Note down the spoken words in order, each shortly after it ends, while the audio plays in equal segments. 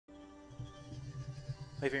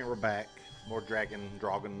Hey, fam, we're back. More Draugen.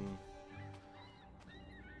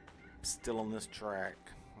 Still on this track.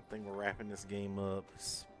 I think we're wrapping this game up.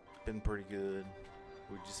 It's been pretty good.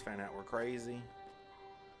 We just found out we're crazy.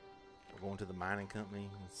 We're going to the mining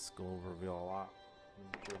company. It's going to reveal a lot.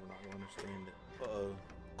 I'm sure we're not going to understand it. Uh-oh.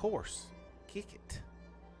 Of course. Kick it.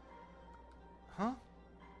 Huh?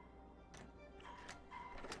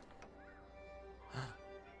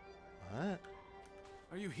 What?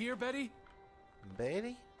 Are you here, Betty?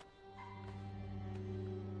 Betty?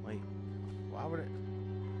 Wait, why would it?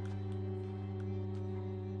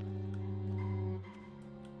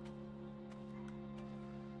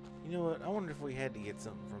 You know what? I wonder if we had to get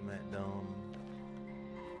something from that dome.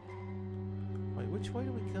 Wait, which way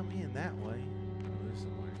do we come in? That way? Oh, there's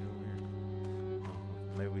somewhere to go here.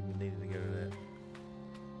 Oh, maybe we needed to go to that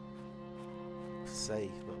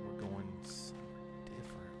safe, but we're going somewhere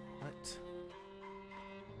different. What?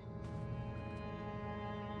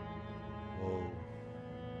 Whoa.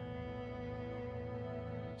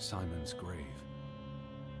 Simon's grave.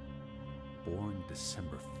 Born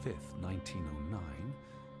December 5th, 1909.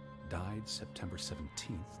 Died September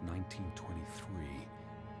 17th, 1923.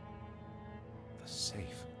 The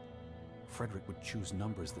safe. Frederick would choose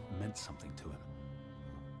numbers that meant something to him.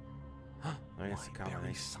 Huh? Why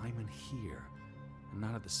bury Simon here and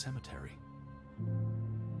not at the cemetery?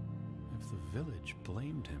 If the village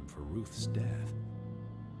blamed him for Ruth's death,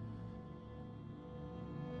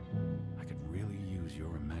 I could really use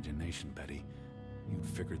your imagination, Betty. You'd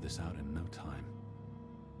figure this out in no time.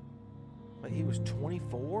 But he was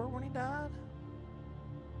 24 when he died?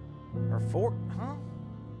 Or 4? Huh?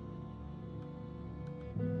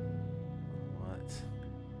 What?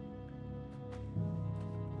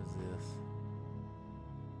 What is this?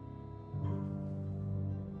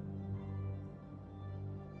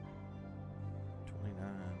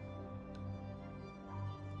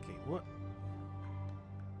 Okay, what?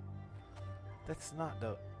 That's not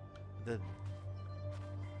the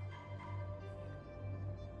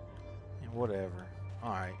whatever.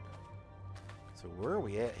 Alright. So where are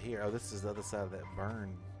we at here? Oh, this is the other side of that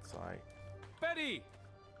burn site. Betty!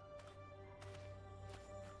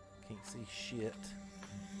 Can't see shit.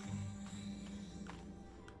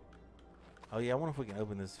 Oh yeah, I wonder if we can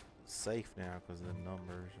open this safe now because of the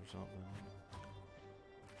numbers or something.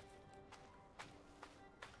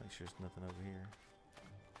 Make sure there's nothing over here.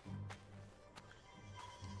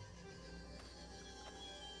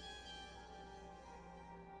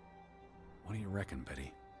 What do you reckon,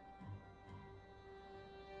 Betty?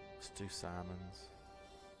 Let's do Simon's.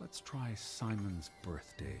 Let's try Simon's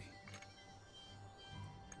birthday.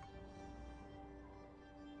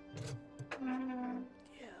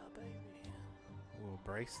 Yeah, baby. A little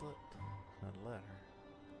bracelet and a letter.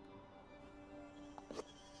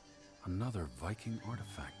 Another Viking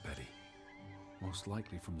artifact, Betty. Most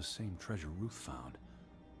likely from the same treasure Ruth found.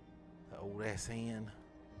 The old ass hand.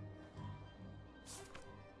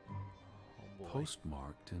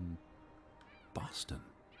 Postmarked in Boston.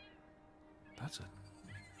 That's a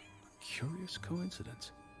curious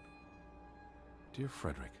coincidence. Dear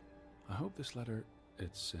Frederick, I hope this letter...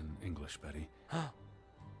 It's in English, Betty.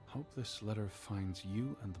 Hope this letter finds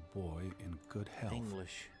you and the boy in good health.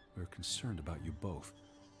 English. We're concerned about you both.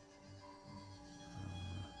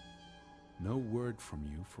 No word from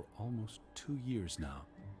you for almost 2 years now.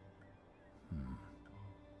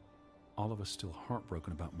 All of us still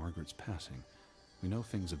heartbroken about Margaret's passing. We know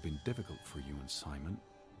things have been difficult for you and Simon.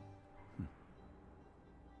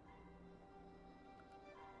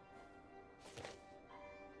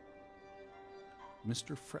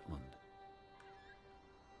 Mr. Fretland,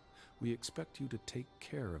 we expect you to take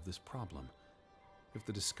care of this problem. If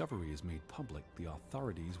the discovery is made public, the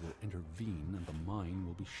authorities will intervene and the mine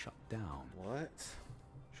will be shut down. What?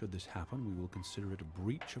 Should this happen, we will consider it a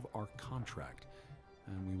breach of our contract,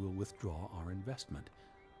 and we will withdraw our investment.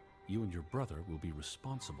 You and your brother will be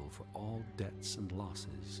responsible for all debts and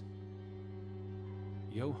losses.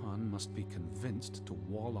 Johann must be convinced to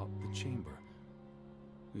wall up the chamber.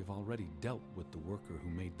 We have already dealt with the worker who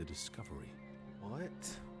made the discovery.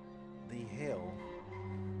 What the hell?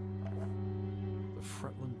 The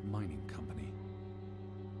Fretland Mining Company.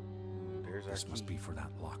 There's our This must key. be for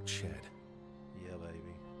that locked shed. Yeah,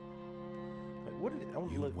 baby. Wait, what did it?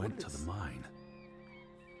 You went to the mine.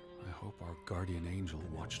 I hope our guardian angel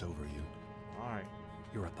watched over you. All right,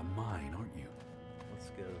 You're at the mine, aren't you?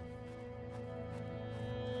 let's go.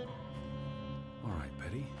 All right,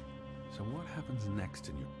 Betty. So what happens next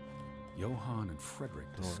in your... Johann and Frederick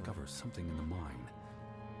discover something in the mine.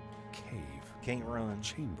 A cave. Can't run. A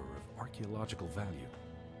chamber of archaeological value.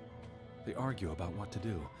 They argue about what to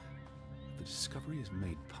do. At the discovery is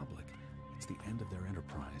made public, it's the end of their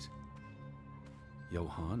enterprise.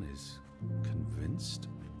 Johann is convinced,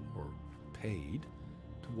 or paid,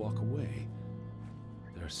 to walk away.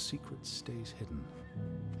 Their secret stays hidden.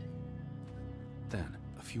 Then,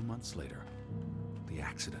 a few months later, the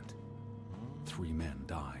accident. 3 men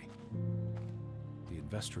die. The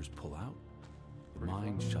investors pull out. The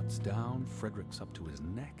mine shuts down. Frederick's up to his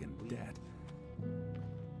neck in debt.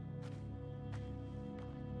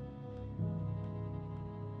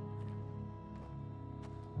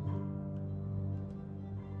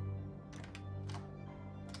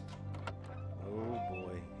 Oh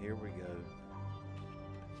boy, here we go.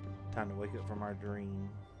 Time to wake up from our dream.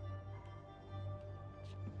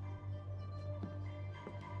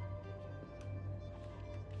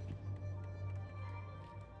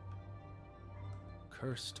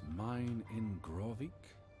 Cursed mine in Grovik.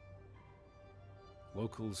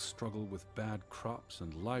 Locals struggle with bad crops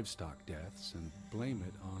and livestock deaths and blame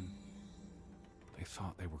it on... They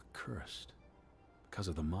thought they were cursed because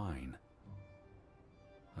of the mine.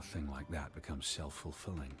 A thing like that becomes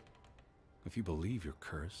self-fulfilling. If you believe you're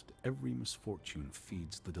cursed, every misfortune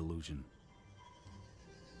feeds the delusion.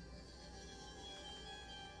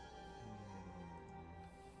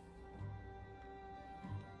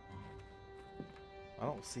 I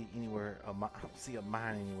don't see anywhere. I don't see a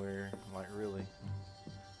mine anywhere. Like really.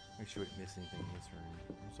 Make sure we didn't miss anything in this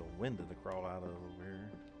room. There's a window to crawl out of over here.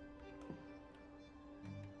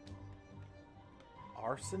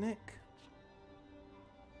 Arsenic.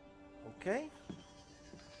 Okay.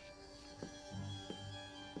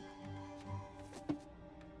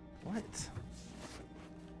 What?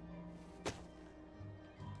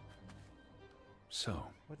 So,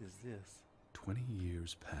 What is this? 20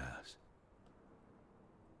 years pass.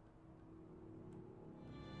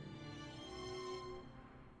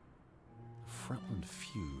 The Fretland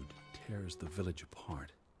feud tears the village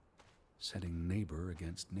apart, setting neighbor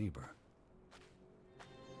against neighbor.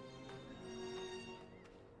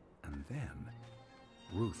 And then,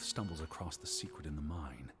 Ruth stumbles across the secret in the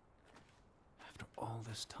mine. After all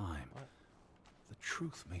this time, What? the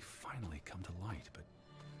truth may finally come to light, but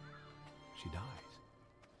she dies.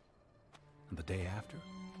 And the day after,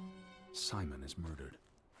 Simon is murdered.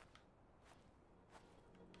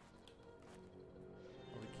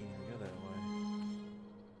 We can't even go that way.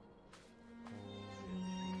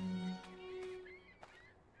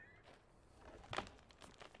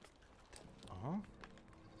 Uh-huh.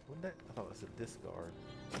 What that? I thought it said discard.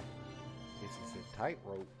 Guess it said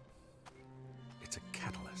tightrope. It's a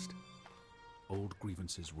catalyst. Old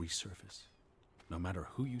grievances resurface. No matter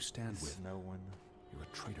who you stand with, No one. you're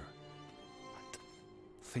a traitor.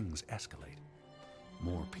 Things escalate.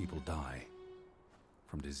 More people die.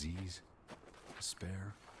 From disease,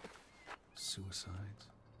 despair, suicides,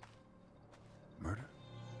 murder.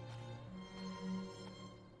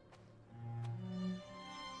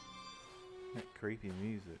 That creepy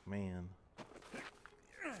music, man.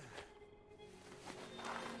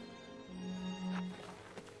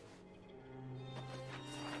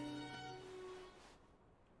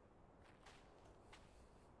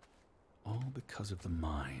 All because of the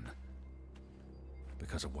mine.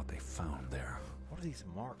 Because of what they found there. What are these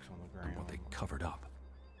marks on the ground? And what they covered up.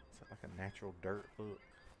 Is that like a natural dirt look?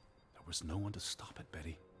 There was no one to stop it,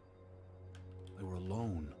 Betty. They were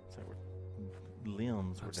alone. So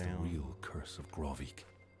limbs That's were the down. real curse of Grovik.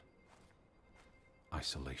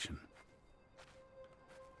 Isolation.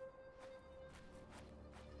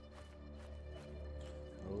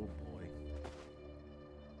 Oh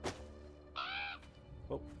boy.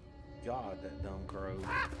 Oh God, that dumb crow.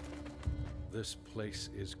 This place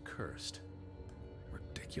is cursed.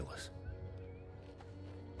 Ridiculous.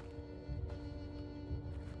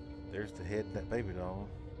 There's the head of that baby doll.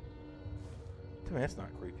 Tell me that's not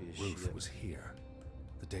creepy as Ruth shit. was here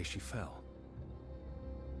the day she fell.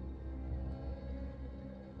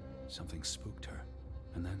 Something spooked her,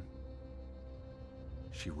 and then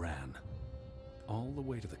she ran all the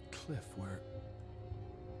way to the cliff where...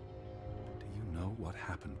 Do you know what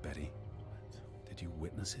happened, Betty? Did you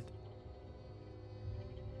witness it?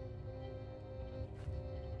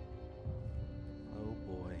 Oh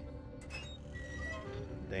boy.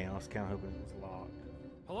 Damn, I was kind of hoping it was locked.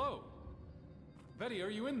 Hello? Betty, are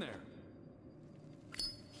you in there?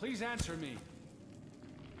 Please answer me.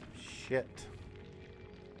 Shit.